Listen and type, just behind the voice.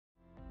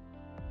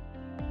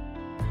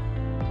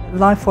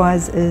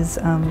Lifewise is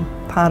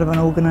part of an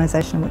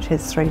organisation which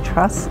has 3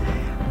 trusts.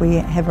 We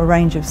have a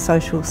range of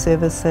social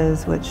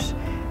services which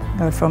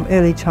go from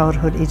early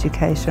childhood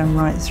education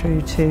right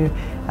through to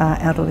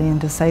elderly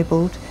and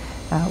disabled.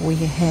 We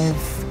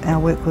have our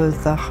work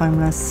with the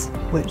homeless,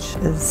 which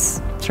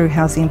is through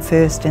Housing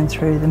First and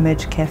through the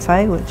Merge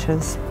Cafe, which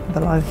is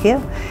below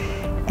here.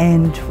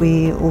 And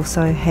we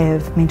also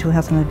have mental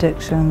health and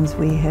addictions.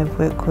 We have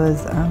work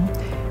with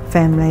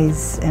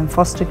families and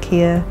foster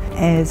care,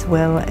 as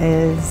well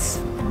as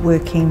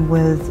working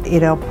with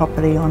Edel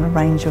Property on a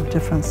range of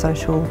different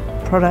social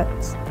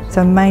products.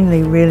 So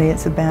mainly really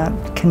it's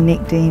about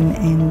connecting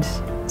and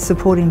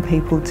supporting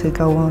people to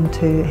go on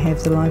to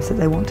have the lives that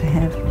they want to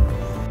have.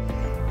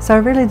 So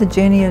really the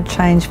journey of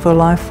change for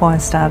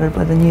Lifewise started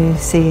with a new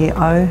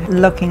CEO.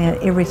 Looking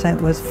at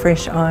everything with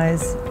fresh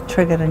eyes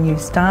triggered a new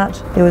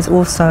start. There was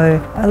also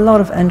a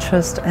lot of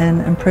interest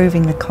in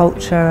improving the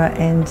culture,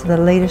 and the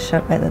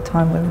leadership at the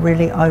time were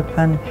really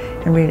open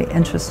and really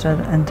interested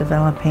in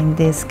developing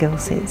their skill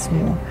sets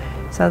more.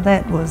 So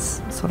that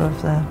was sort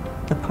of the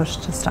push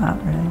to start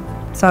really.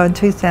 So in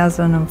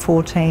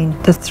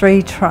 2014, the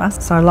 3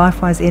 trusts, so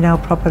Lifewise, Edel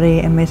Property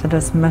and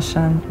Methodist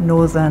Mission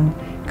Northern,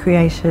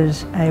 created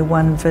a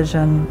One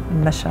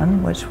Vision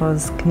mission, which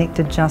was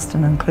connected, just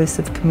and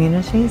inclusive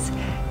communities,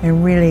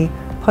 and really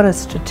put a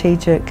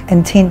strategic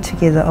intent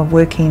together of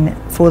working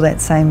for that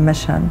same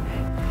mission.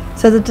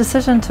 So the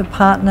decision to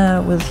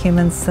partner with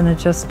Human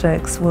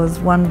Synergistics was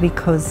one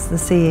because the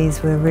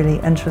CEs were really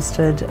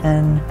interested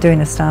in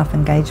doing a staff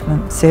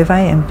engagement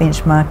survey and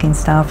benchmarking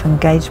staff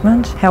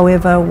engagement.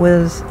 However,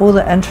 with all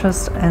the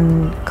interest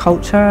in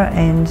culture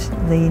and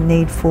the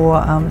need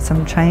for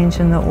some change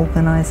in the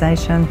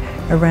organisation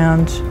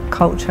around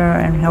culture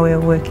and how we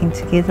were working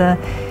together,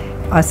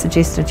 I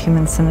suggested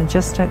Human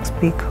Synergistics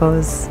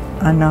because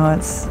I know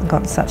it's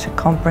got such a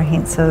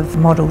comprehensive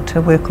model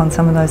to work on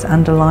some of those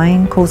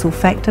underlying causal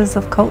factors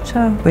of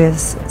culture,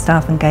 whereas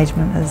staff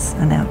engagement is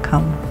an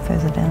outcome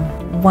further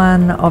down.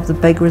 One of the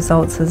big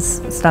results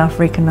is staff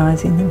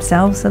recognising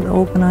themselves that the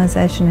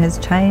organisation has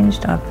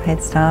changed. I've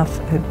had staff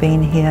who've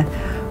been here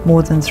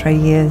more than 3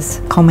 years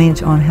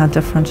comment on how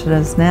different it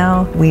is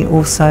now. We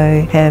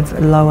also have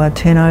lower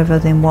turnover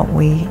than what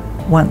we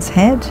once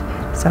had,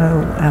 so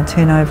our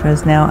turnover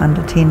is now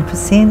under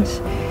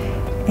 10%.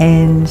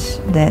 And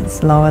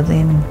that's lower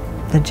than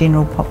the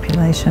general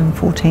population,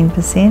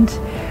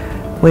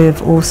 14%.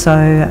 We've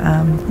also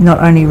not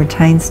only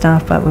retained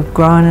staff, but we've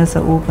grown as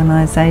an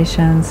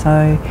organisation,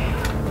 so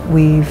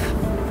we've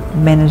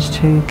managed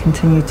to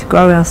continue to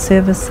grow our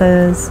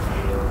services.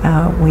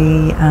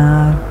 We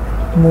are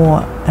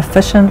more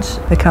efficient,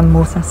 become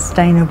more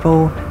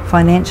sustainable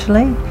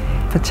financially,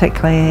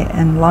 particularly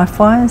in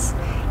Lifewise,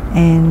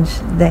 and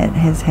that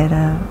has had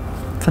a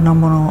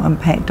phenomenal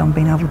impact on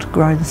being able to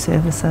grow the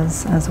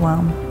services as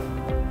well.